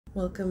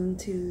Welcome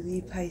to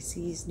the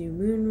Pisces new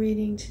moon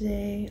reading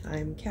today.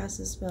 I'm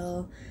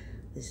Cassaspell.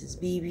 This is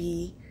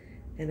BB,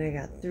 and I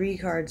got 3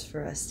 cards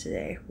for us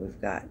today.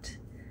 We've got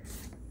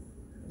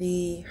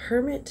the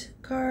Hermit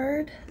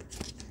card,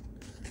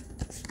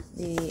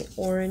 the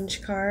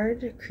Orange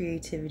card,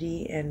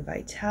 creativity and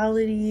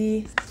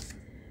vitality,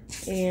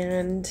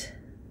 and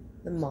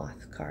the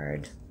Moth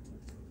card.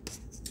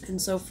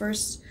 And so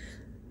first,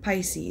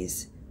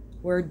 Pisces.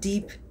 We're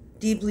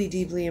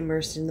deeply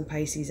immersed in the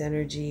Pisces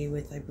energy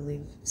with, I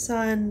believe,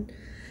 Sun,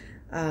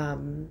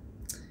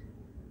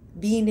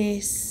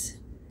 Venus,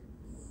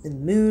 the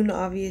moon,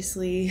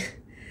 obviously,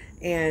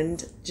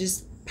 and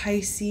just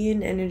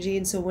Piscean energy.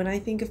 And so when I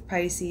think of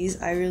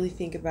Pisces, I really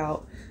think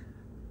about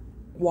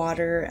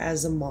water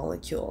as a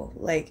molecule,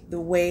 like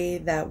the way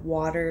that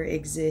water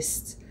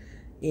exists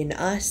in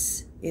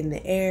us, in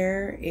the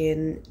air,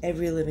 in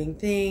every living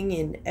thing,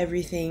 in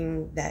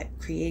everything that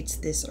creates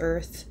this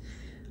earth.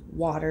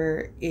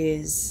 Water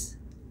is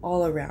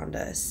all around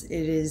us.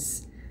 It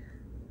is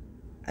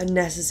a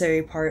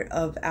necessary part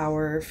of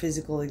our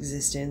physical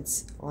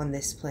existence on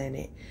this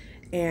planet.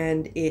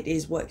 And it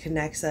is what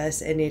connects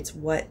us, and it's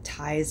what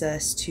ties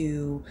us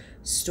to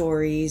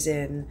stories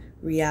and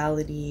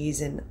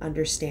realities and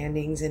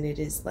understandings. And it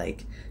is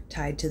like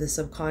tied to the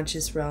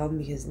subconscious realm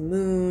because the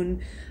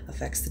moon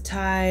affects the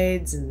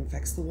tides and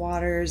affects the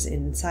waters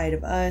inside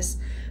of us.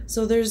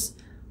 So there's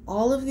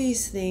all of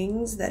these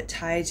things that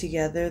tie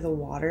together the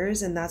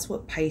waters, and that's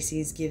what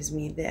Pisces gives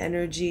me, the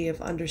energy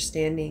of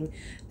understanding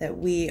that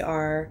we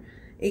are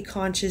a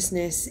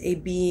consciousness, a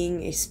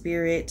being, a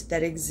spirit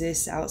that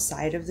exists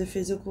outside of the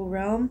physical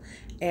realm,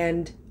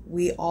 and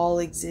we all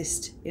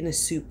exist in a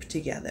soup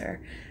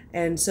together.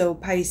 And so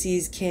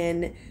Pisces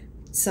can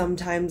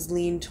sometimes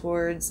lean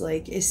towards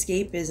like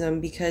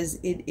escapism because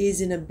it is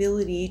an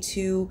ability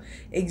to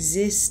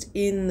exist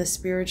in the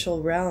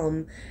spiritual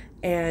realm,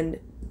 and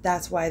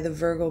that's why the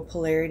Virgo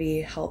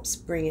polarity helps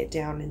bring it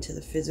down into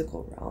the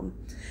physical realm.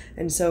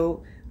 And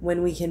so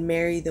when we can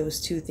marry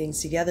those two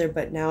things together,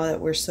 but now that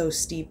we're so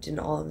steeped in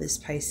all of this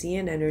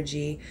Piscean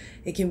energy,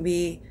 it can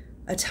be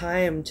a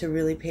time to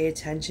really pay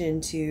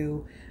attention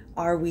to,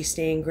 are we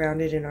staying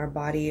grounded in our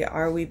body?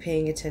 Are we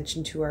paying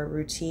attention to our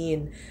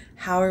routine?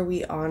 How are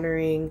we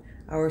honoring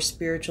our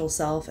spiritual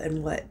self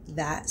and what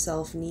that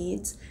self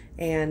needs,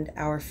 and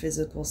our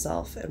physical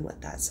self and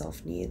what that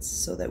self needs,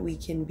 so that we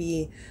can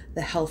be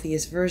the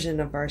healthiest version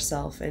of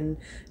ourself, and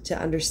to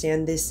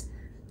understand this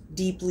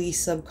deeply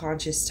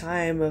subconscious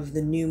time of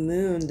the new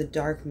moon, the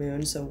dark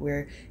moon. So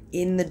we're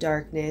in the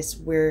darkness,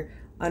 we're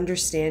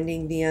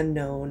understanding the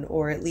unknown,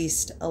 or at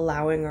least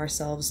allowing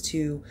ourselves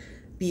to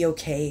be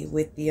okay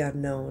with the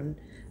unknown.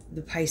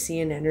 The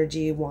Piscean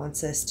energy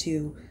wants us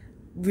to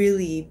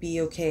really be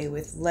okay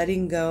with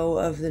letting go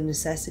of the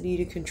necessity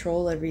to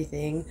control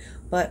everything,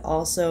 but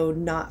also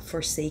not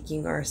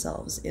forsaking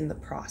ourselves in the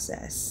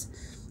process.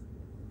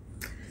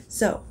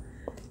 So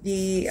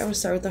I'm gonna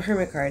start with the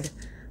Hermit card.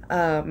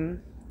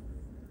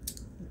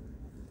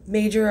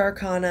 Major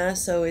Arcana,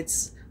 so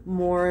it's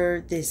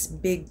more this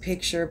big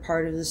picture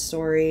part of the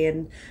story,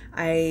 and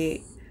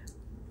I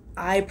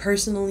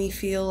personally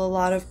feel a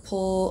lot of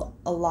pull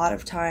a lot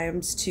of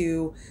times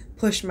to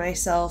push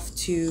myself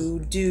to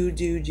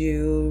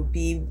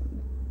be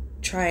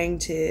trying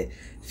to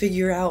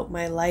figure out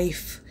my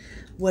life,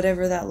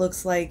 whatever that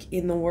looks like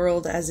in the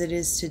world as it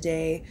is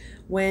today,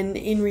 when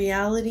in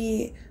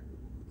reality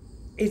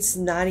it's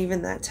not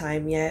even that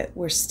time yet.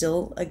 We're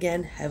still,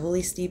 again,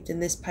 heavily steeped in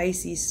this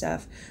Pisces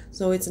stuff.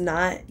 So it's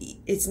not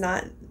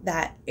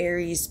that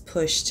Aries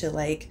push to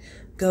like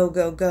go,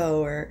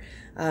 or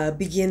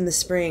begin the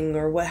spring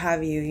or what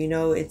have you. You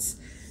know, it's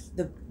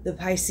the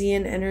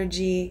Piscean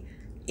energy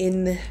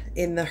in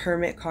the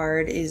Hermit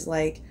card is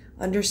like,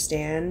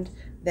 understand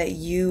that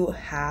you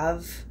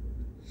have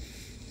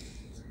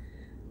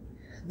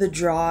the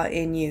draw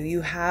in you.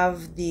 You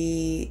have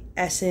the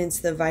essence,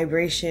 the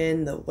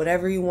vibration, the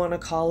whatever you want to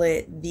call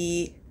it,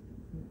 the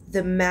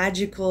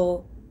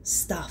magical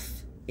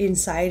stuff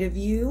inside of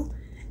you,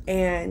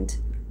 and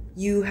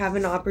you have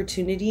an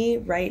opportunity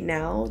right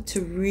now to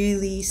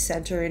really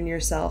center in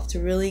yourself, to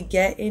really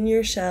get in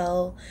your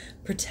shell,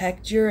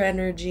 protect your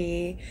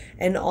energy,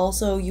 and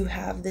also you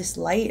have this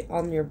light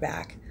on your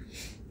back.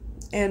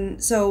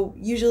 And so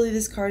usually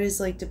this card is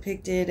like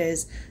depicted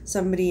as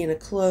somebody in a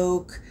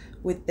cloak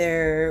with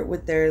their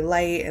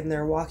light, and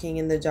they're walking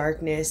in the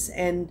darkness.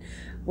 And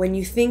when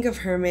you think of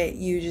Hermit,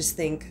 you just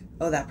think,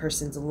 oh, that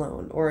person's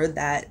alone, or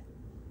that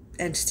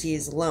entity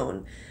is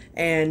alone.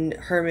 And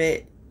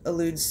Hermit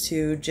alludes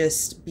to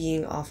just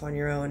being off on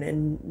your own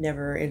and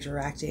never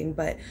interacting,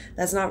 but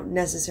that's not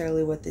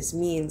necessarily what this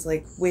means.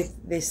 Like with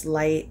this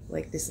light,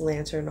 like this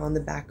lantern on the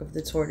back of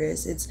the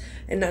tortoise, it's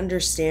an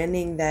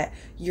understanding that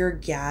you're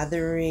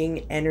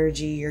gathering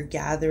energy, you're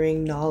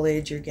gathering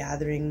knowledge, you're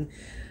gathering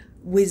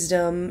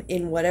wisdom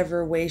in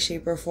whatever way,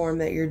 shape, or form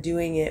that you're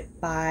doing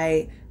it,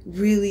 by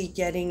really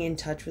getting in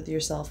touch with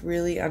yourself,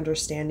 really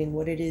understanding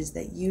what it is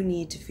that you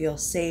need to feel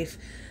safe,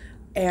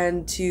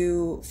 and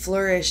to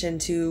flourish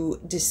and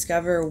to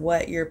discover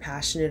what you're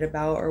passionate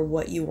about or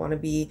what you want to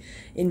be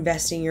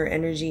investing your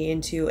energy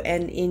into.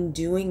 And in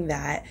doing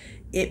that,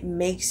 it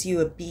makes you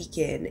a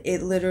beacon.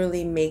 It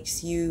literally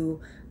makes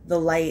you the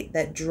light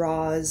that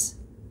draws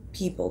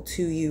people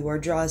to you, or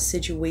draws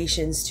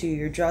situations to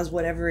you, or draws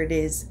whatever it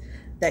is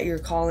that you're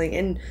calling.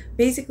 And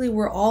basically,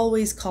 we're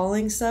always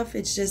calling stuff.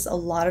 It's just a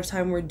lot of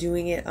time we're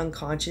doing it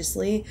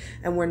unconsciously,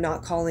 and we're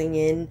not calling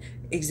in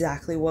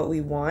exactly what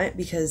we want,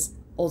 because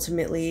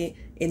ultimately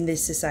in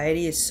this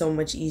society it's so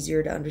much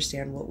easier to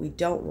understand what we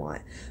don't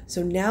want.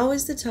 So now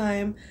is the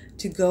time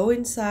to go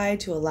inside,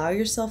 to allow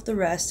yourself the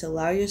rest, to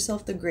allow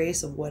yourself the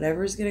grace of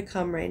whatever's going to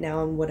come right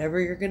now and whatever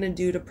you're going to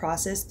do to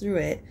process through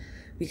it,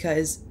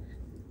 because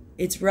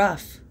it's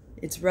rough.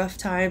 It's rough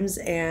times.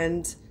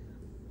 And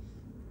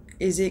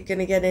is it going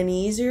to get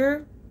any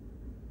easier?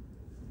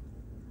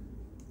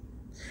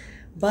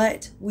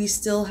 But we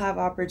still have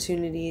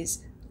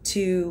opportunities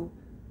to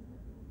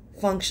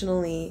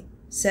functionally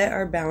set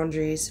our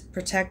boundaries,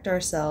 protect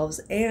ourselves,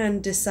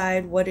 and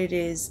decide what it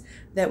is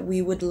that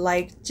we would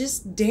like.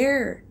 Just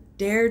dare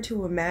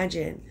to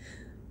imagine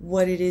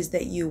what it is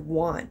that you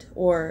want.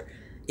 Or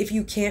if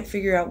you can't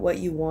figure out what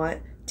you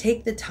want,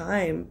 take the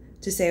time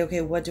to say, okay,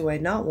 what do I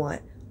not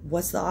want?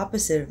 What's the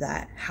opposite of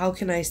that? How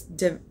can I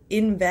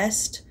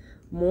invest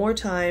more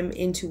time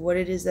into what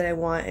it is that I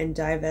want and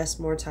divest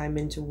more time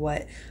into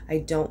what I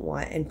don't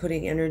want, and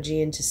putting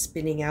energy into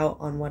spinning out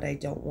on what I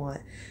don't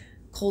want?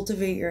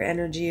 Cultivate your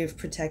energy of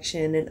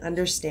protection, and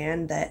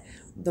understand that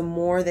the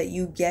more that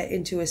you get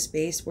into a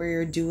space where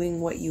you're doing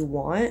what you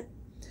want,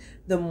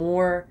 the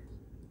more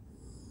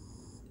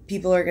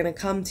people are going to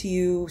come to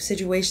you,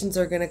 situations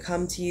are going to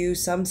come to you.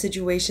 Some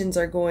situations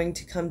are going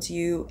to come to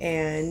you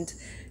and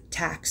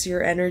tax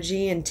your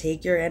energy and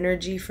take your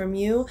energy from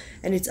you.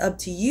 And it's up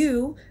to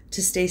you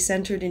to stay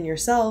centered in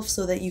yourself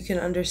so that you can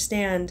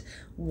understand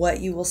what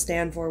you will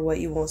stand for, what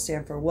you won't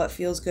stand for, what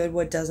feels good,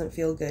 what doesn't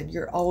feel good.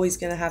 You're always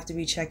going to have to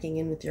be checking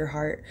in with your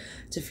heart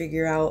to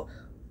figure out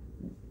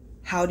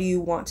how do you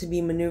want to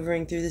be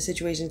maneuvering through the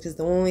situation, because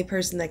the only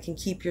person that can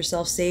keep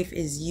yourself safe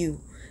is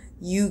you.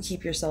 You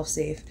keep yourself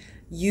safe,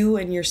 you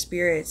and your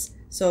spirits.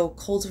 So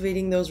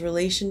cultivating those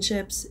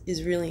relationships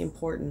is really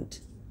important.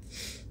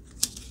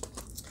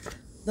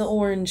 The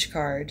orange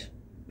card,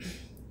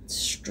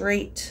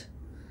 straight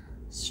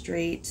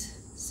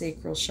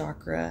sacral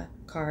chakra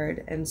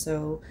card. And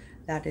so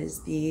that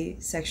is the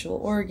sexual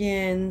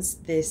organs,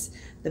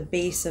 the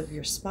base of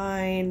your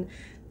spine.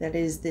 That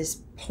is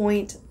this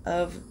point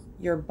of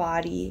your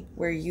body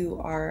where you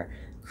are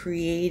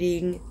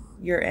creating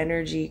your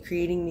energy,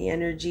 creating the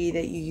energy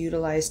that you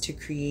utilize to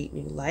create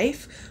new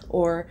life,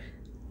 or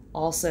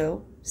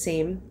also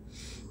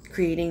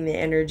creating the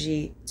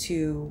energy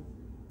to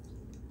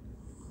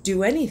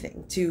do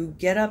anything, to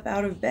get up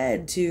out of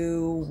bed,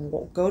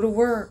 to go to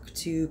work,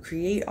 to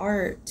create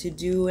art, to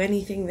do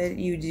anything that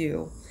you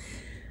do.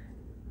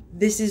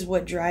 This is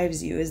what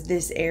drives you, is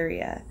this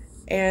area.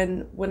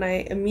 And when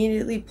I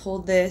immediately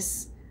pulled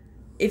this,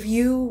 if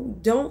you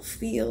don't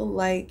feel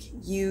like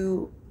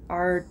you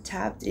are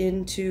tapped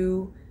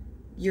into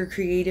your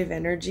creative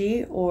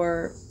energy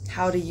or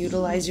how to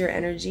utilize your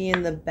energy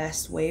in the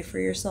best way for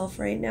yourself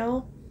right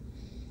now,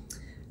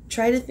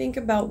 try to think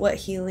about what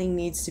healing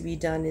needs to be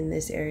done in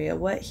this area.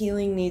 What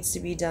healing needs to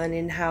be done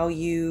in how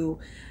you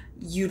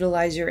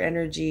utilize your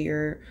energy,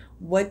 or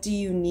what do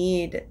you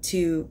need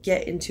to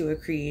get into a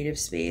creative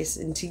space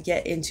and to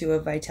get into a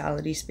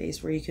vitality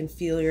space where you can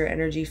feel your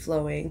energy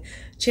flowing.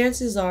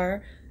 Chances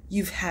are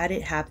you've had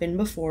it happen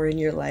before in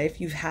your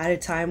life. You've had a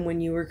time when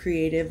you were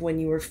creative, when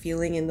you were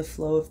feeling in the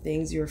flow of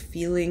things, you were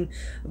feeling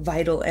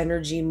vital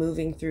energy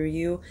moving through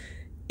you.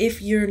 If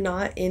you're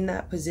not in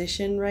that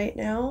position right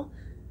now,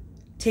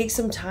 take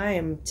some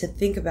time to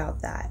think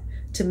about that,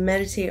 to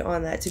meditate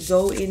on that, to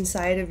go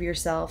inside of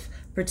yourself,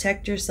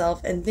 protect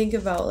yourself, and think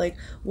about, like,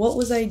 what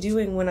was I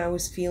doing when I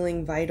was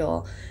feeling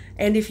vital?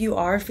 And if you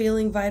are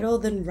feeling vital,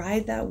 then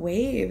ride that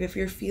wave. If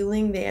you're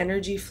feeling the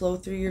energy flow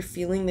through, you're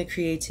feeling the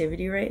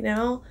creativity right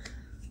now,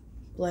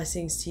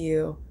 blessings to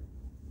you.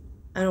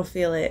 I don't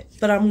feel it,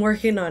 but I'm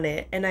working on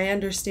it. And I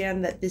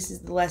understand that this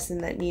is the lesson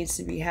that needs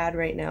to be had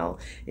right now,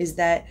 is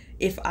that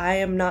if I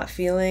am not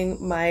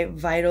feeling my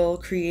vital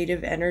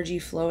creative energy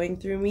flowing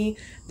through me,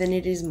 then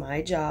it is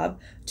my job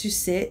to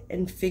sit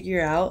and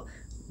figure out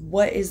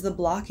what is the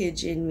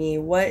blockage in me,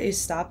 what is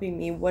stopping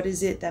me, what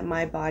is it that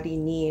my body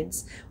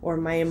needs, or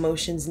my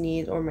emotions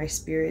need, or my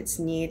spirits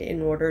need,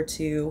 in order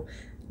to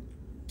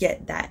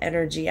get that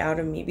energy out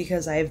of me.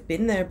 Because I've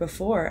been there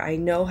before. I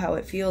know how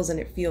it feels, and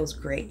it feels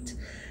great.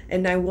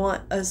 And I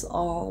want us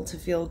all to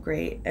feel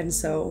great. And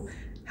so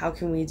how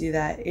can we do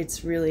that?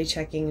 It's really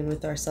checking in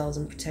with ourselves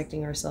and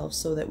protecting ourselves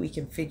so that we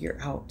can figure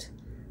out,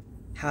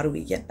 how do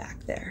we get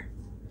back there?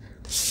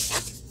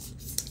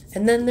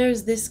 And then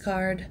there's this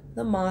card,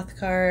 the moth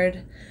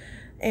card.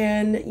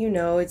 And, you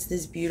know, it's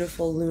this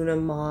beautiful Luna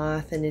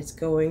moth, and it's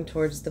going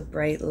towards the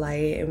bright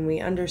light. And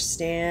we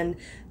understand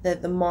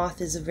that the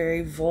moth is a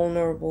very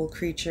vulnerable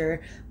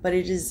creature, but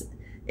it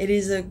It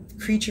is a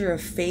creature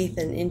of faith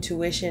and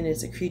intuition.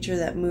 It's a creature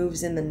that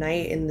moves in the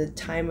night, in the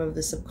time of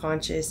the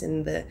subconscious,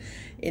 in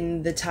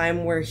the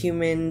time where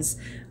humans,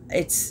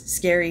 it's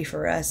scary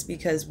for us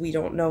because we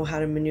don't know how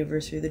to maneuver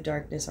through the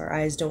darkness. Our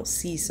eyes don't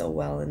see so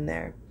well in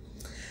there.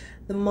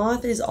 The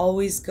moth is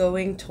always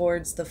going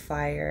towards the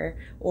fire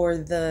or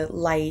the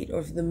light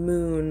or the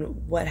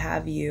moon, what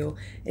have you.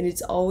 And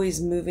it's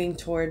always moving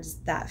towards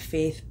that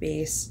faith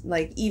base.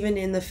 Like even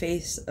in the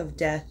face of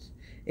death,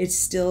 it's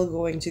still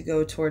going to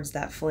go towards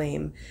that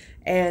flame.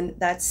 And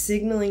that's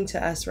signaling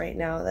to us right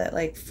now that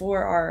like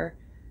for our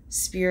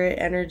spirit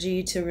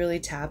energy to really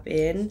tap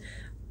in,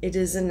 it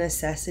is a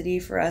necessity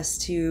for us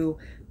to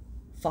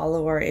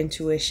follow our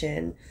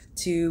intuition,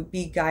 to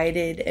be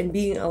guided and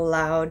being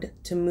allowed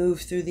to move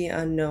through the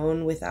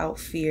unknown without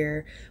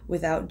fear,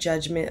 without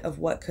judgment of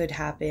what could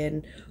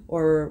happen,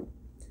 or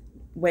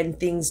when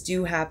things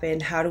do happen,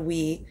 how do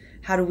we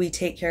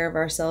take care of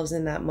ourselves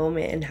in that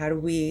moment, and how do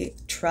we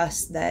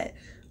trust that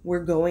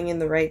we're going in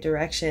the right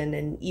direction,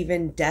 and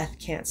even death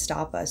can't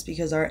stop us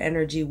because our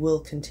energy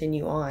will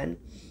continue on.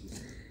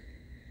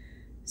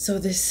 So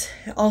this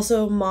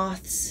also,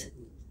 moths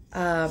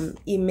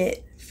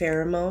emit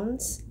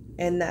pheromones,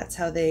 and that's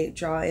how they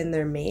draw in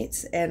their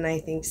mates. And I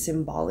think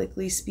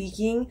symbolically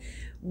speaking,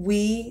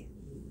 we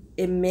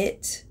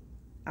emit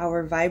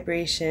our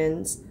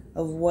vibrations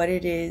of what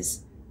it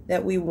is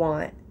that we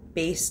want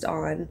based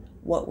on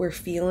what we're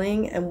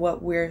feeling and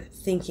what we're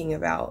thinking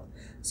about.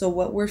 So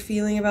what we're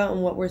feeling about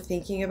and what we're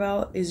thinking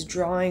about is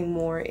drawing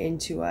more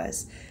into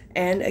us.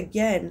 And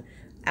again,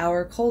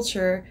 our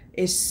culture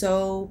is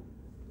so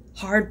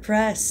hard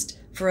pressed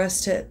for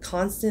us to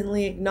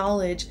constantly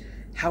acknowledge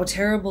how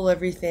terrible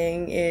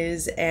everything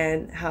is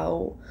and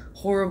how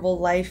horrible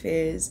life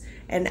is.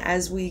 And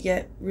as we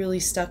get really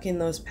stuck in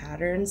those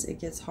patterns,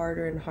 it gets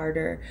harder and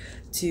harder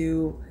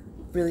to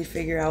really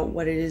figure out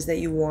what it is that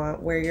you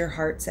want, where your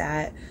heart's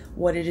at,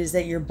 what it is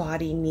that your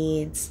body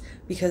needs,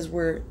 because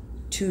we're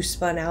too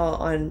spun out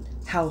on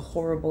how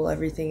horrible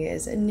everything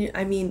is. And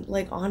I mean,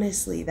 like,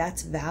 honestly,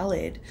 that's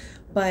valid.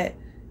 But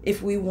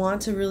if we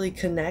want to really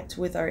connect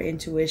with our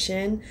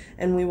intuition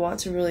and we want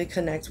to really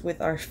connect with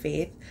our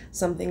faith,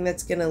 something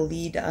that's going to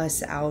lead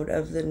us out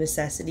of the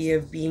necessity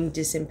of being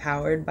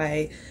disempowered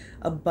by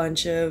a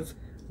bunch of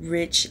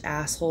rich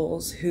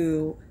assholes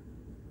who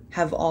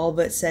have all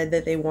but said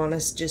that they want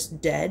us just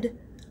dead,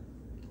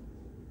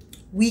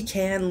 we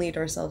can lead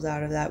ourselves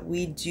out of that.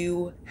 We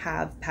do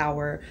have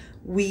power.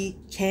 We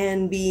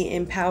can be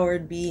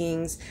empowered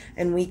beings,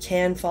 and we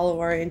can follow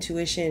our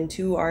intuition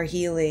to our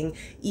healing,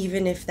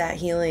 even if that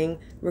healing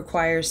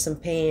requires some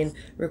pain,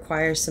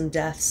 requires some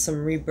deaths,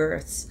 some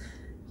rebirths.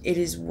 It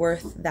is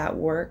worth that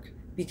work,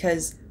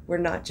 because we're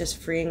not just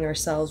freeing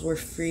ourselves, we're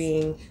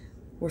freeing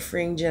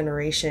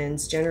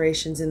generations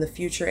in the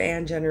future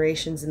and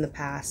generations in the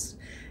past.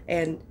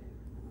 And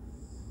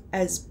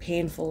as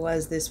painful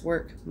as this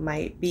work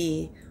might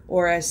be,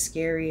 or as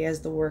scary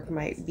as the work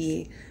might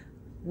be,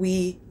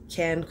 we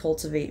can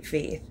cultivate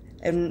faith.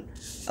 And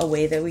a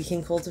way that we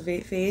can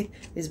cultivate faith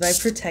is by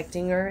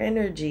protecting our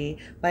energy,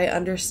 by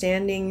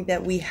understanding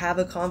that we have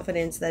a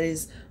confidence that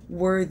is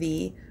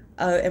worthy,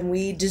 and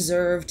we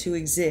deserve to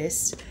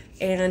exist,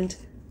 and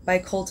by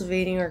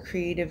cultivating our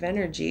creative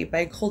energy,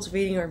 by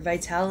cultivating our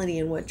vitality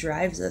and what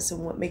drives us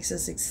and what makes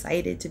us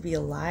excited to be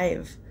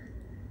alive.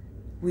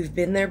 We've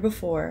been there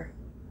before.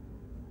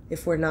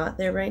 If we're not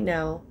there right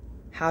now,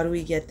 how do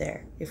we get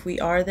there? If we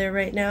are there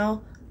right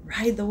now,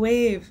 ride the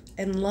wave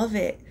and love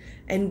it,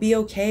 and be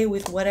okay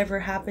with whatever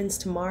happens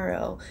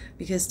tomorrow,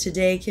 because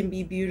today can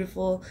be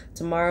beautiful,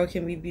 tomorrow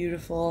can be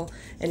beautiful,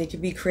 and it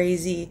can be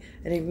crazy,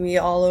 and it can be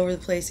all over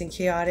the place and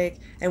chaotic,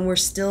 and we're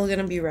still going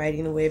to be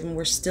riding the wave, and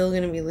we're still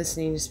going to be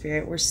listening to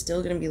spirit, we're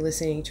still going to be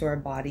listening to our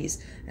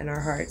bodies and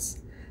our hearts.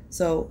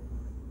 So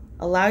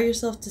allow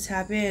yourself to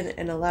tap in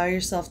and allow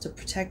yourself to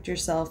protect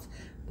yourself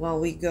while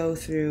we go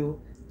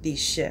through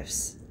these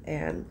shifts.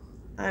 And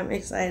I'm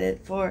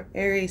excited for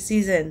Aries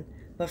season,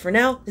 but for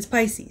now it's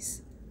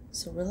Pisces.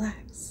 So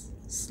relax,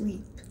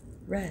 sleep,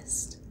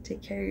 rest,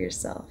 take care of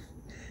yourself,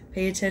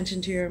 pay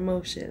attention to your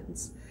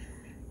emotions,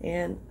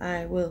 and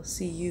I will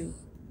see you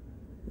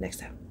next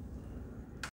time.